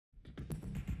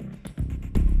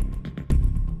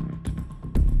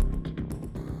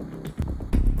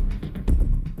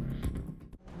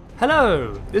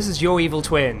Hello, this is your evil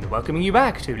twin, welcoming you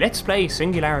back to Let's Play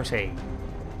Singularity.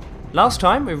 Last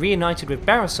time we reunited with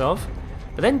Borisov,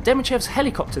 but then Demichev's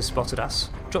helicopters spotted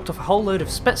us, dropped off a whole load of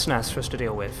Spetsnaz for us to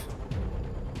deal with.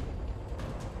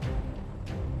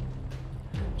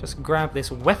 Just grab this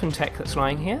weapon tech that's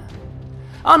lying here.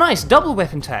 Oh nice, double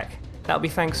weapon tech! That'll be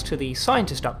thanks to the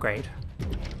scientist upgrade.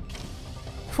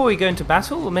 Before we go into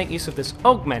battle, we'll make use of this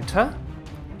augmenter.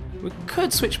 We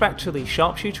could switch back to the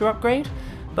sharpshooter upgrade,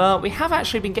 but we have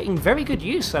actually been getting very good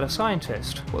use out of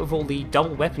Scientist, with all the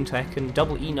double weapon tech and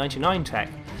double E99 tech,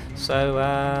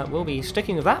 so we'll be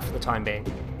sticking with that for the time being.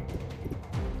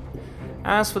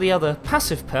 As for the other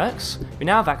passive perks, we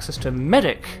now have access to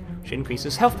Medic, which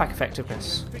increases health pack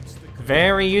effectiveness.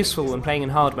 Very useful when playing in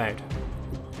hard mode.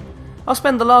 I'll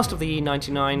spend the last of the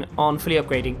E99 on fully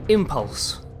upgrading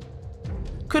Impulse.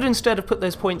 Could instead have put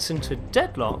those points into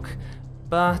Deadlock,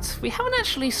 but we haven't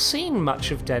actually seen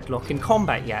much of Deadlock in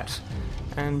combat yet,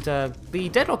 and the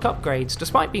Deadlock upgrades,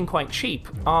 despite being quite cheap,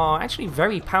 are actually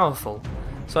very powerful,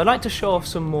 so I'd like to show off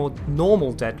some more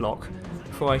normal Deadlock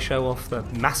before I show off the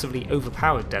massively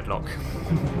overpowered Deadlock.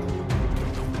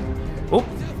 Oh,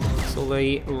 saw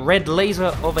the red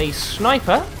laser of a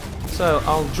sniper, so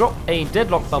I'll drop a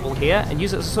Deadlock bubble here and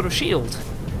use it as a sort of shield.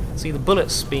 See the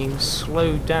bullets being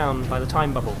slowed down by the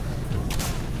time bubble.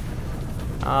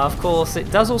 Of course, it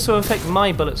does also affect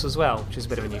my bullets as well, which is a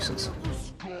bit of a nuisance.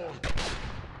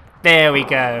 There we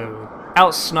go.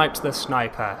 Out-sniped the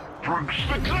sniper.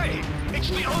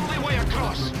 It's the only way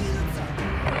across.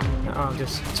 I'll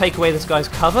just take away this guy's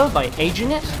cover by aging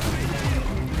it.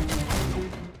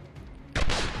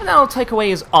 And then I'll take away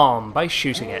his arm by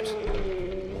shooting it.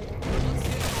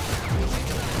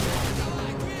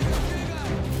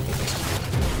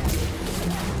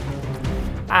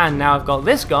 And now I've got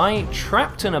this guy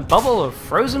trapped in a bubble of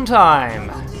frozen time.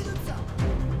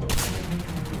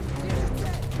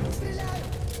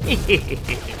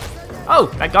 Oh,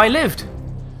 that guy lived.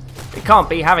 We can't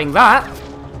be having that.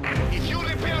 If you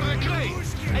repair the crane,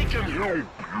 I can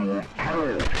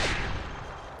help you.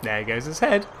 There goes his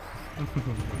head.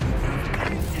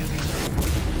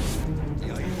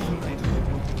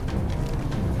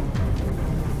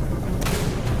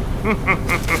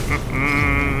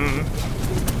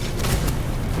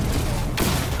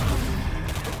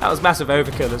 That was massive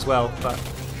overkill as well, but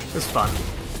it was fun.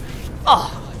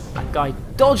 Oh, that guy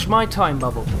dodged my time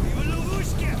bubble.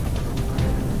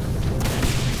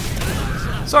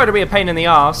 Sorry to be a pain in the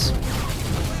arse.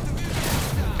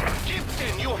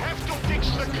 Captain, you have to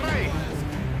fix the crane.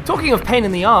 Talking of pain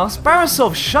in the arse,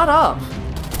 Borisov, shut up!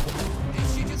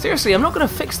 Seriously, I'm not going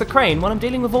to fix the crane when I'm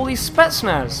dealing with all these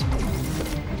Spetsnaz.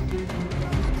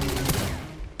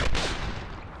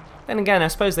 Then again, I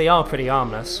suppose they are pretty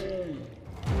harmless.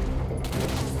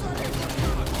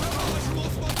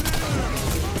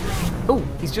 Oh,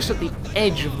 he's just at the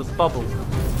edge of the bubble.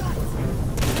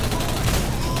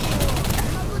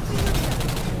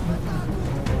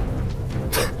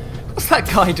 What's that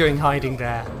guy doing hiding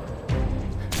there?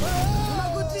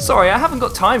 Sorry, I haven't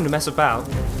got time to mess about.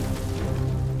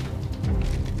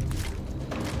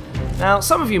 Now,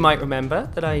 some of you might remember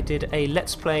that I did a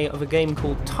Let's Play of a game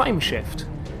called Time Shift,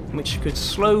 in which you could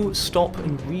slow, stop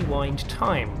and rewind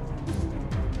time.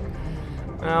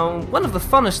 Now, one of the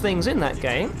funnest things in that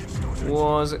game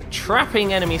was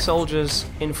trapping enemy soldiers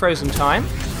in frozen time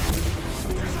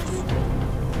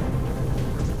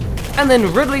and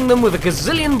then riddling them with a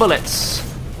gazillion bullets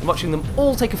and watching them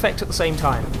all take effect at the same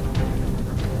time.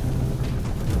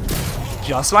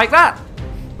 Just like that!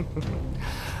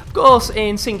 Of course,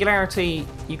 in Singularity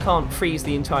you can't freeze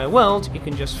the entire world, you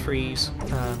can just freeze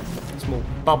a small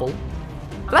bubble.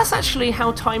 But that's actually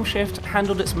how Time Shift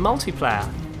handled its multiplayer.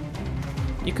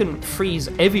 You couldn't freeze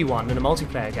everyone in a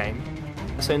multiplayer game,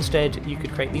 so instead you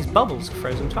could create these bubbles of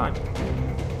frozen time.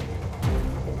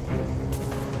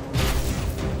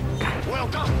 Well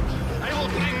done. I will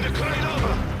bring the crane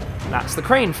over. That's the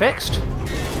crane fixed.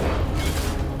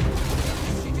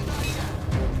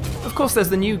 Of course, there's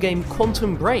the new game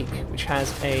Quantum Break, which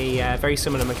has a very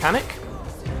similar mechanic.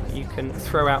 You can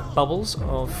throw out bubbles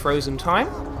of frozen time.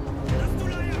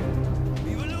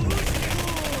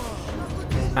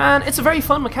 And it's a very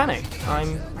fun mechanic.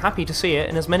 I'm happy to see it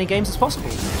in as many games as possible.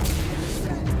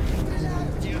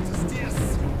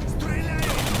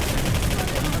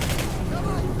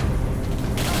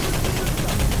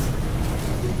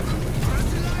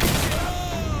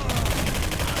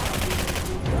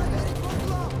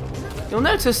 You'll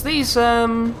notice these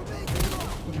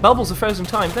bubbles of frozen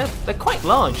time, they're quite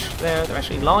large. They're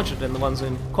actually larger than the ones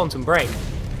in Quantum Break.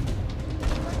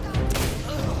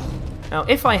 Now,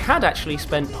 if I had actually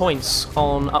spent points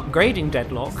on upgrading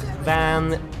Deadlock,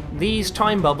 then these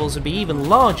time bubbles would be even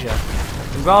larger.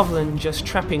 And rather than just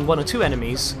trapping 1 or 2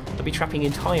 enemies, I'd be trapping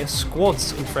entire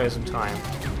squads in frozen time,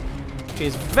 which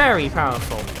is very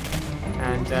powerful,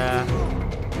 and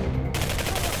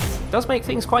does make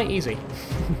things quite easy.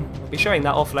 I'll be showing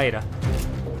that off later.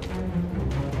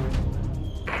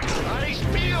 Nice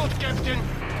build, Captain.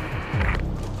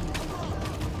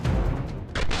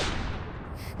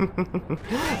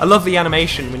 I love the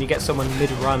animation when you get someone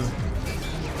mid-run.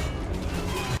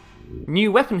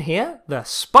 New weapon here, the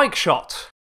Spikeshot.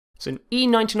 It's an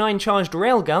E99 charged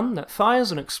railgun that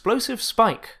fires an explosive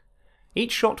spike.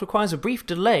 Each shot requires a brief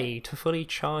delay to fully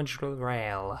charge the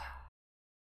rail.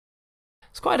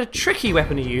 It's quite a tricky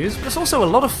weapon to use, but it's also a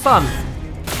lot of fun.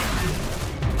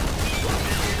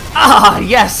 Ah,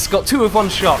 yes! Got 2 with 1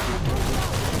 shot.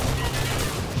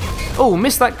 Oh,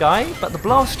 missed that guy, but the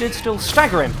blast did still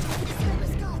stagger him.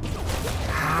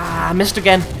 Ah, missed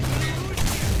again.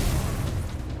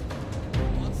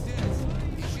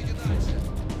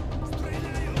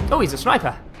 Oh, he's a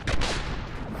sniper.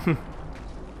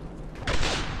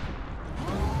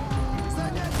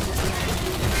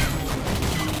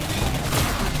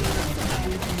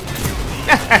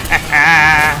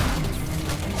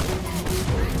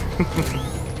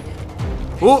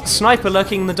 Oh, sniper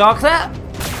lurking in the dark there.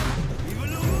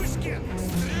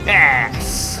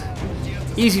 Yes!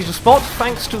 Easy to spot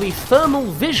thanks to the thermal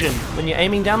vision when you're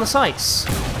aiming down the sights.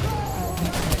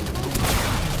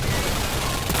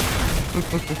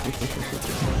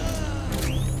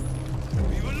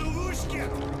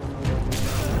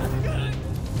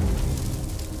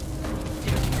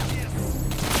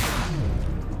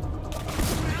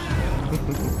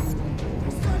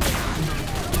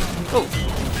 Oh,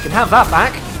 you can have that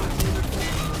back.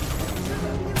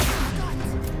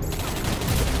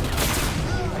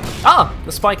 Ah,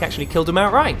 the spike actually killed him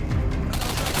outright.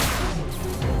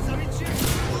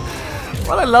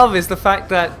 What I love is the fact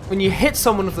that when you hit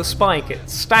someone with the spike, it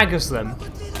staggers them.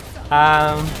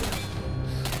 But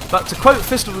to quote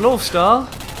Fist of the North Star,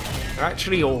 they're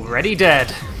actually already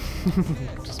dead.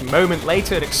 Just a moment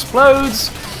later it explodes,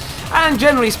 and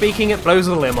generally speaking it blows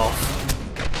a limb off.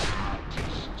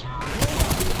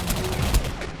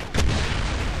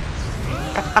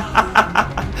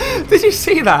 Did you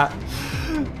see that?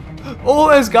 All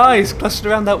those guys clustered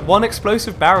around that one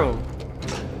explosive barrel.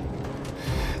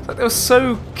 It's like they were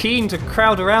so keen to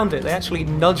crowd around it, they actually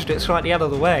nudged it slightly out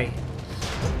of the way.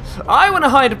 I want to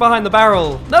hide behind the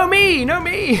barrel! No me! No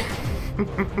me!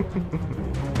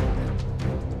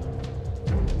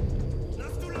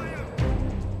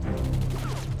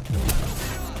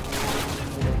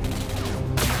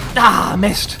 Ah,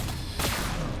 missed!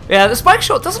 Yeah, the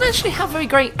Spikeshot doesn't actually have very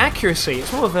great accuracy.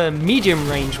 It's more of a medium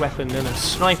range weapon than a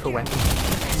sniper weapon.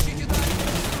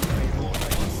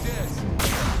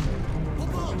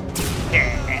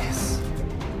 Yes!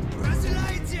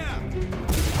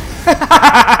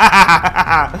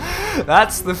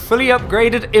 That's the fully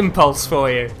upgraded Impulse for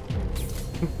you.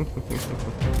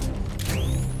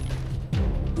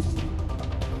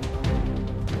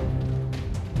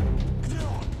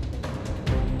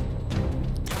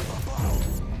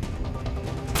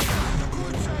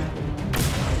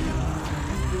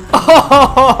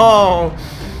 Oh!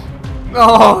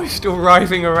 Oh, he's still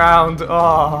writhing around.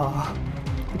 Oh.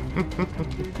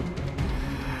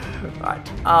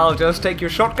 Right, I'll just take your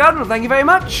shotgun. Thank you very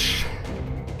much.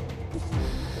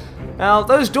 Now,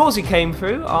 those doors he came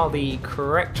through are the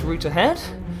correct route ahead.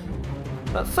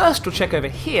 But first, we'll check over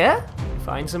here,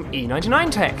 find some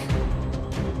E99 tech.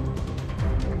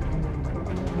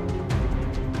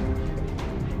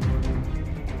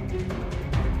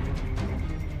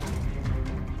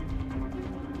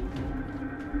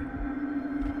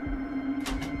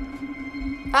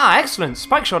 Ah, excellent!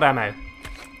 Spikeshot ammo.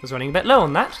 Was running a bit low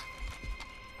on that.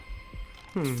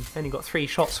 Only got 3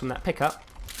 shots from that pickup.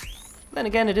 Then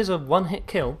again, it is a one-hit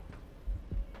kill.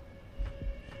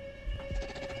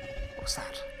 What's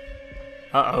that?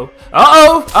 Uh-oh.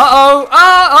 Uh-oh! Uh-oh!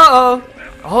 Uh-oh!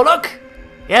 Oh, look!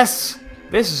 Yes!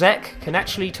 This Zek can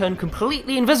actually turn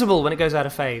completely invisible when it goes out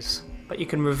of phase. But you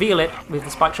can reveal it with the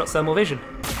Spikeshot's thermal vision.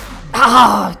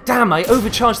 Ah! Damn, I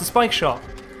overcharged the Spikeshot.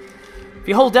 If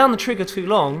you hold down the trigger too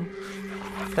long,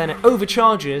 then it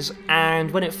overcharges, and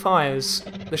when it fires,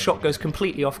 the shot goes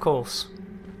completely off course.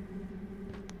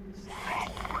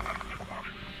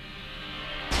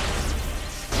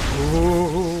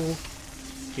 Ooh,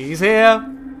 he's here!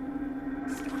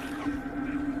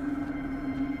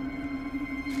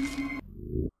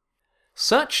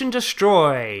 Search and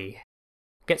destroy.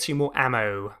 Gets you more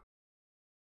ammo.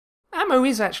 Ammo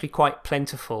is actually quite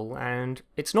plentiful, and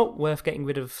it's not worth getting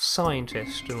rid of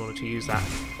Scientist in order to use that.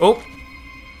 Oh!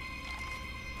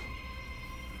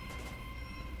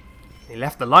 He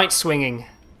left the light swinging.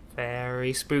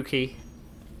 Very spooky.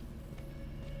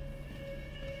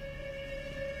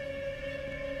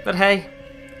 But hey,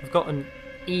 I've got an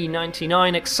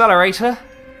E99 accelerator.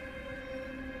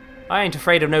 I ain't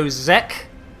afraid of no Zek.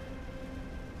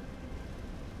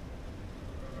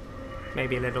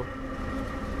 Maybe a little.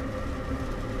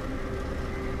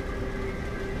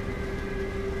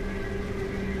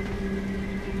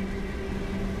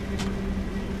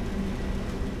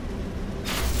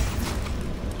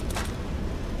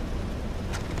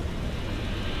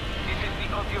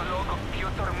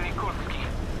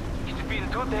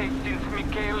 Since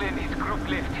Mikhail and his group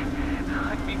left,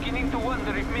 I'm beginning to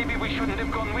wonder if maybe we shouldn't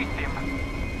have gone with them.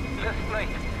 Last night,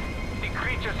 the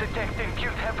creatures attacked and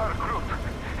killed half our group.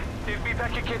 They'll be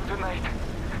back again tonight.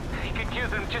 I could hear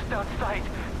them just outside,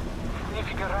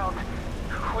 sniffing around,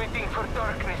 waiting for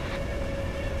darkness.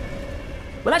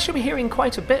 We'll actually be hearing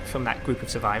quite a bit from that group of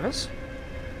survivors.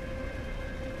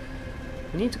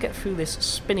 We need to get through this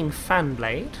spinning fan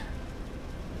blade.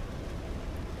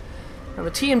 Now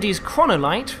the TMD's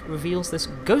chronolight reveals this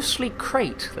ghostly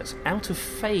crate that's out of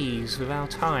phase with our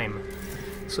time,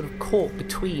 sort of caught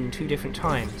between two different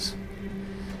times.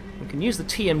 We can use the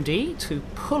TMD to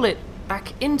pull it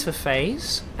back into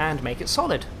phase and make it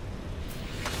solid.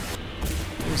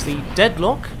 Use the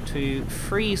Deadlock to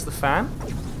freeze the fan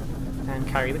and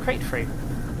carry the crate through.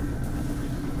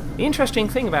 The interesting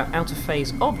thing about out of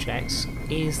phase objects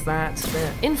is that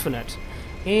they're infinite.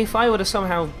 If I were to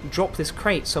somehow drop this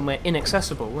crate somewhere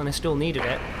inaccessible and I still needed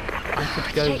it, I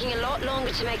could go... It's taking a lot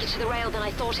longer to make it to the rail than I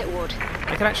thought it would.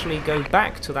 I could actually go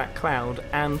back to that cloud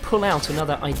and pull out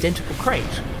another identical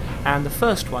crate, and the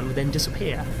first one would then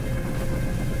disappear.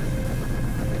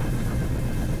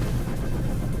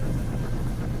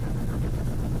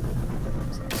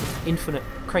 Infinite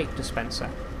crate dispenser.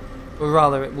 Or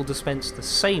rather, it will dispense the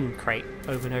same crate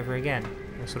over and over again,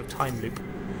 in a sort of time loop.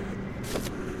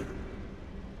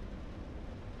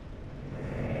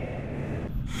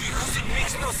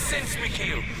 Sense,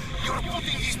 Mikhail. You're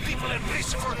putting these people at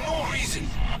risk for no reason.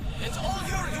 And all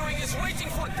you're doing is waiting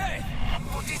for death.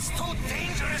 But it's too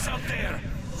dangerous out there.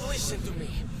 Listen to me.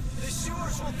 The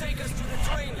sewers will take us to the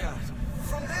train yard.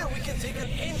 From there we can take an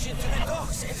engine to the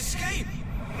docks and escape.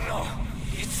 No,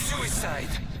 it's suicide.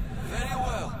 Very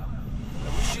well.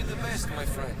 I wish you the best, my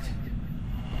friend.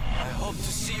 I hope to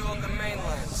see you on the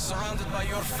mainland, surrounded by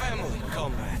your family,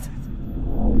 comrade.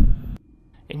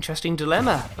 Interesting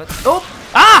dilemma, but... Oh!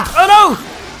 Ah! Oh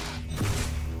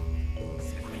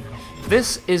no!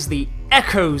 This is the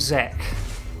Echo Zek.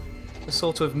 A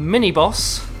sort of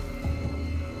mini-boss.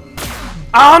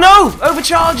 Oh no!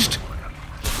 Overcharged!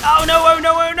 Oh no, oh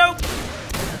no, oh no!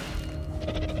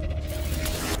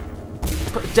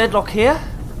 Put a Deadlock here.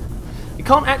 You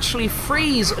can't actually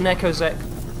freeze an Echo Zek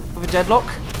with a Deadlock,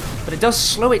 but it does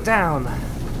slow it down.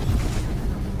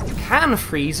 You can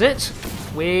freeze it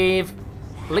with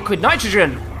liquid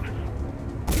nitrogen.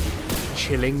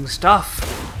 Chilling stuff.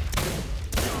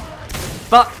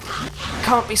 But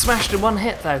can't be smashed in one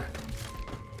hit though.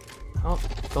 Oh,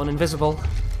 gone invisible.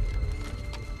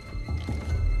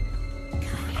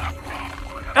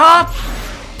 Ah!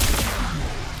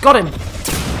 Got him!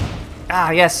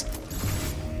 Ah, yes.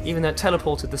 Even though it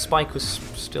teleported, the spike was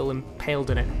still impaled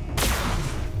in it.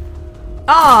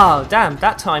 Ah, damn,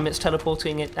 that time it's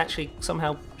teleporting, it actually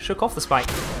somehow shook off the spike.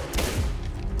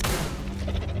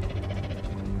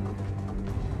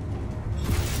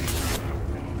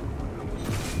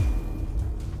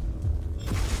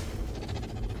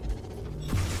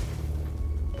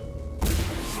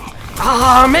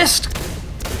 Ah, missed!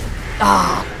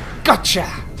 Ah, gotcha!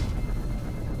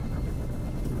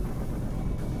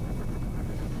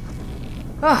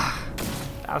 Ah,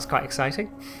 that was quite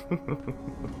exciting.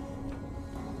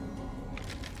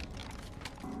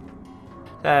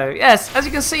 So, yes, as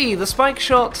you can see, the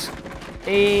Spikeshot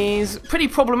is pretty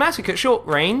problematic at short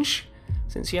range,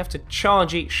 since you have to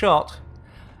charge each shot,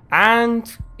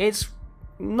 and it's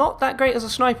not that great as a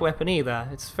sniper weapon either.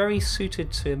 It's very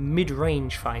suited to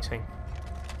mid-range fighting.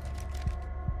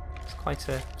 It's quite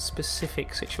a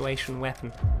specific situation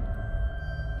weapon.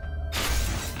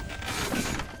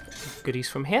 Goodies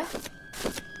from here.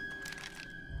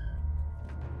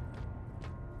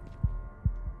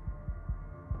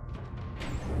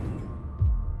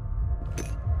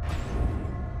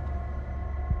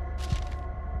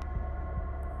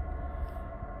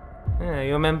 Yeah,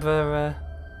 you remember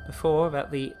before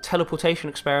about the teleportation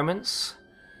experiments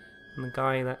and the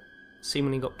guy that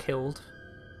seemingly got killed,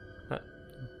 that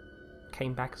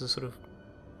came back as a sort of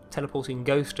teleporting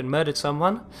ghost and murdered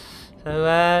someone. So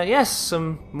yes,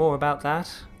 some more about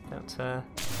that. About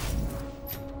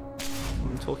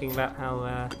talking about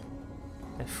how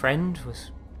their friend was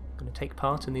going to take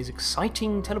part in these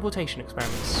exciting teleportation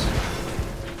experiments.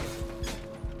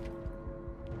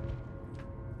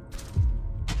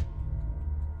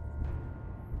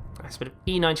 Nice bit of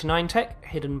E99 tech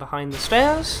hidden behind the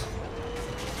stairs.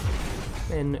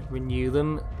 Then renew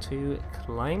them to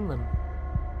climb them.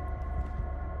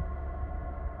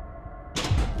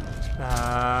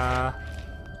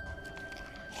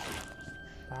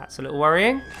 That's a little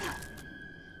worrying.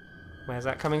 Where's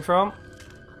that coming from?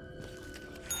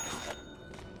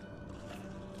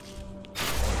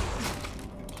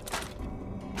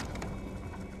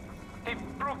 They've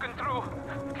broken through,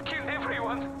 killed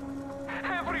everyone.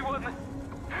 Everyone!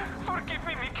 Forgive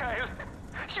me, Mikhail.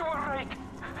 You were right.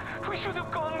 We should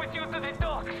have gone with you to the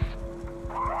docks.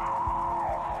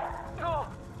 No!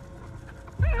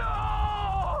 No!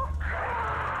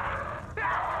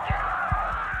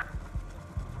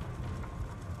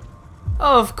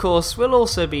 Of course, we'll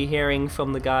also be hearing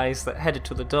from the guys that headed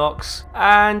to the docks,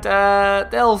 and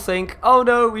they'll think, oh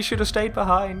no, we should have stayed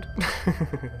behind.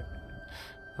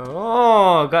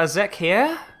 Oh, got a Zek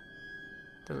here.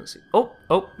 Doesn't see. Oh,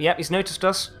 yep, he's noticed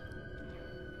us.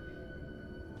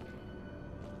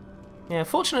 Yeah,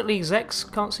 fortunately, Zeks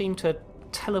can't seem to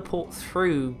teleport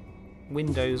through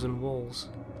windows and walls.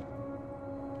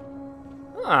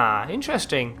 Ah,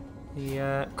 interesting.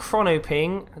 The chrono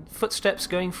ping, footsteps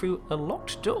going through a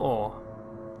locked door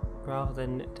rather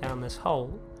than down this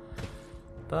hole.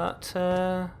 But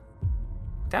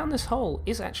down this hole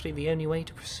is actually the only way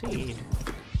to proceed.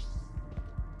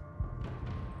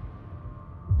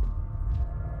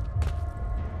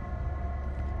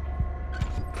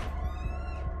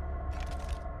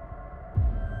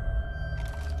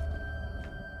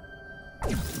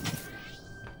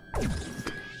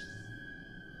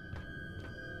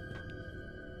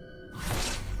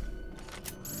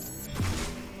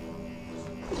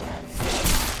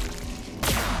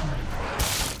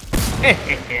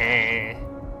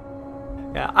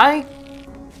 Yeah, I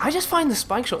just find the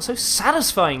Spikeshot so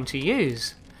satisfying to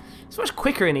use. It's much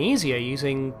quicker and easier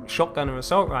using shotgun or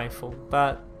assault rifle,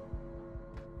 but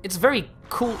it's very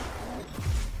cool.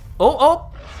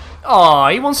 Oh,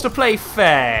 he wants to play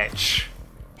fetch.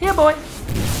 Here, boy.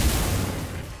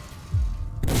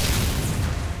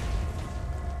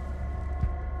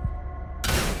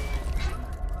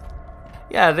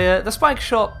 Yeah, the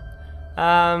Spikeshot.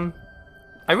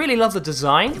 I really love the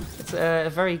design. It's a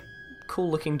very cool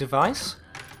looking device,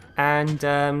 and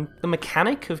the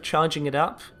mechanic of charging it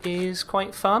up is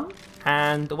quite fun,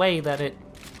 and the way that it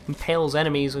impales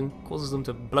enemies and causes them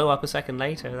to blow up a second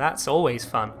later, that's always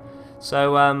fun.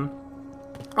 So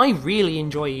I really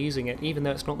enjoy using it, even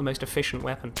though it's not the most efficient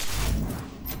weapon.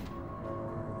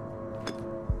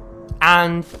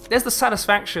 And there's the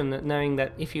satisfaction that knowing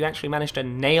that if you actually manage to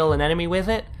nail an enemy with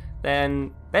it,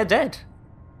 then they're dead.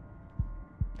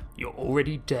 You're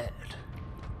already dead.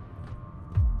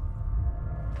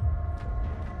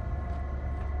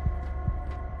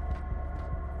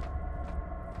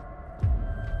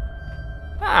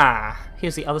 Ah,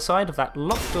 here's the other side of that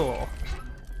locked door.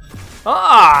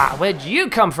 Ah, where'd you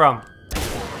come from?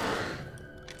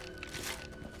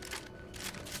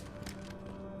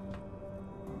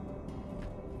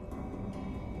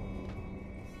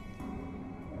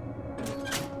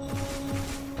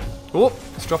 Oh,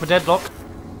 let's drop a deadlock.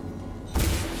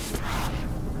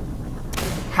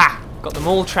 Ha! Got them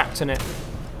all trapped in it.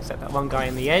 Except that one guy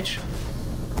in the edge.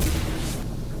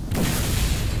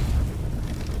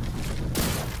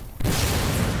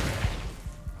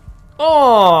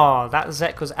 Oh, that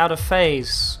Zek was out of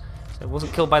phase, so it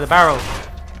wasn't killed by the barrel.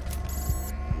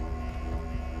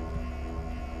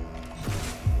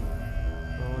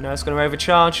 Oh no, it's going to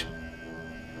overcharge.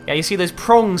 Yeah, you see those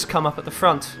prongs come up at the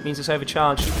front, it means it's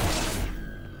overcharged.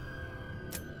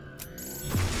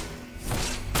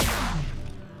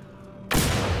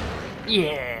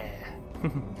 Yeah!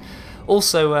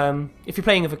 Also, if you're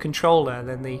playing with a controller,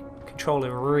 then the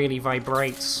controller really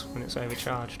vibrates when it's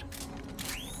overcharged.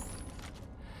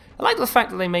 I like the fact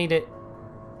that they made it,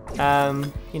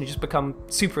 just become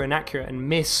super inaccurate and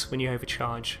miss when you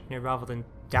overcharge, rather than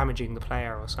damaging the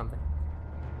player or something.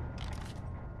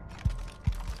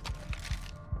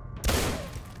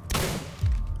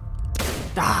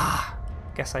 Ah,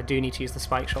 guess I do need to use the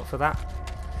Spikeshot for that.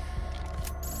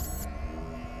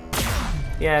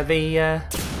 Yeah, the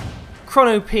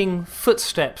chrono ping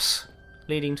footsteps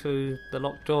leading to the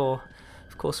locked door,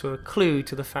 of course, were a clue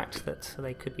to the fact that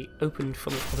they could be opened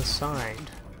from the other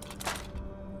side.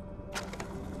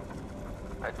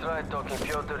 I tried talking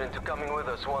Pyotr into coming with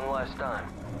us one last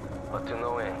time, but to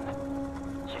no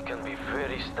end. He can be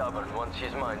very stubborn once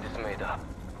his mind is made up.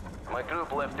 My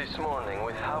group left this morning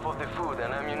with half of the food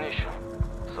and ammunition.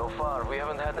 So far, we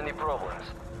haven't had any problems.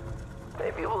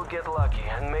 Maybe we'll get lucky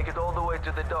and make it all the way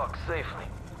to the docks safely.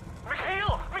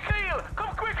 Mikhail! Mikhail!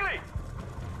 Come quickly!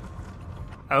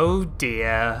 Oh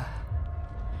dear.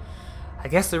 I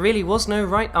guess there really was no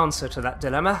right answer to that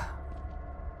dilemma.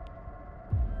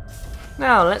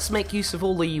 Now let's make use of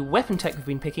all the weapon tech we've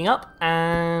been picking up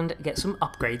and get some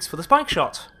upgrades for the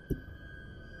Spikeshot.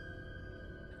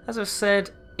 As I've said,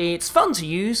 it's fun to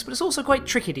use, but it's also quite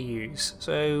tricky to use,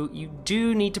 so you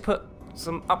do need to put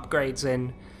some upgrades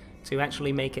in to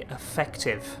actually make it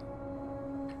effective.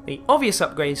 The obvious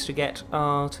upgrades to get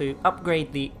are to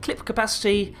upgrade the clip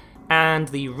capacity and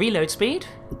the reload speed,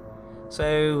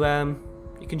 so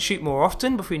you can shoot more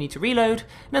often before you need to reload,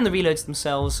 and then the reloads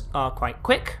themselves are quite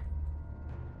quick.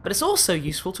 But it's also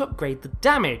useful to upgrade the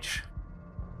damage.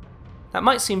 That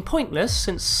might seem pointless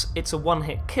since it's a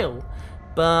one-hit kill,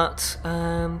 but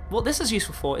what this is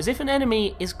useful for is if an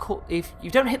enemy is caught, if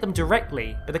you don't hit them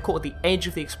directly, but they're caught at the edge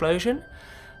of the explosion,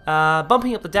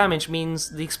 bumping up the damage means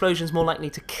the explosion is more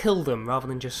likely to kill them rather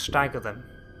than just stagger them.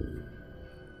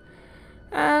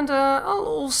 And I'll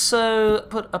also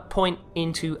put a point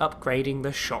into upgrading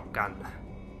the shotgun.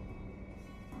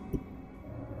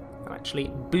 I'll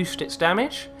actually boost its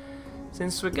damage,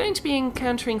 since we're going to be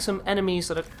encountering some enemies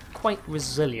that are quite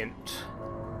resilient.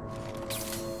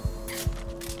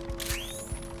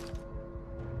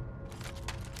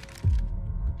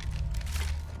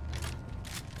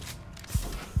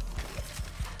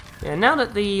 Yeah, now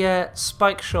that the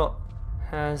Spikeshot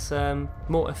has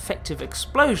more effective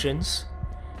explosions,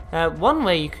 one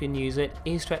way you can use it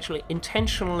is to actually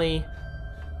intentionally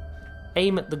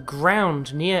aim at the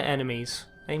ground near enemies,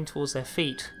 aim towards their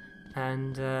feet,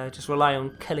 and just rely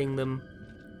on killing them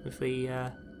with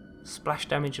the splash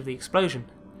damage of the explosion.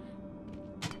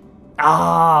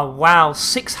 Ah, wow,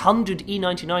 600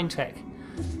 E99 tech.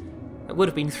 It would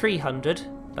have been 300,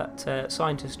 but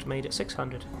scientists made it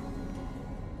 600.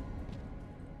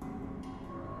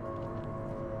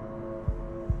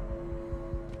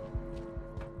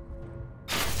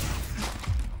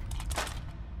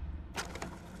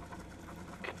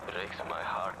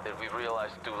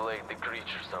 Too late, the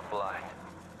creatures are blind.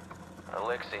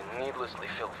 Alexei needlessly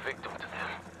fell victim to them.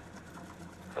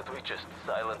 Had we just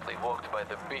silently walked by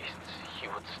the beasts, he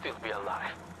would still be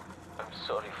alive. I'm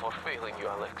sorry for failing you,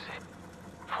 Alexei.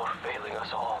 For failing us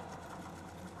all.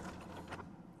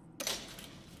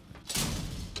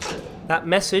 That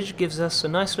message gives us a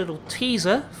nice little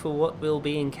teaser for what we'll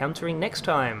be encountering next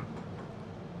time.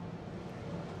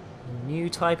 A new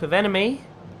type of enemy,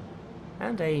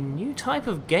 and a new type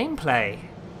of gameplay.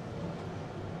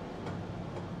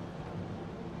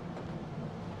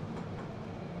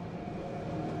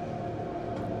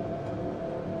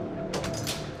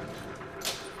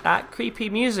 That creepy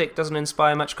music doesn't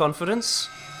inspire much confidence.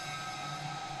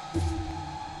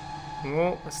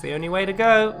 Oh, that's the only way to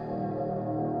go.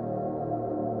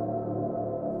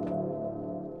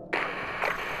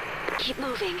 Keep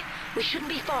moving. We shouldn't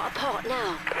be far apart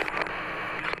now.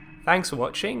 Thanks for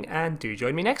watching, and do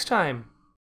join me next time.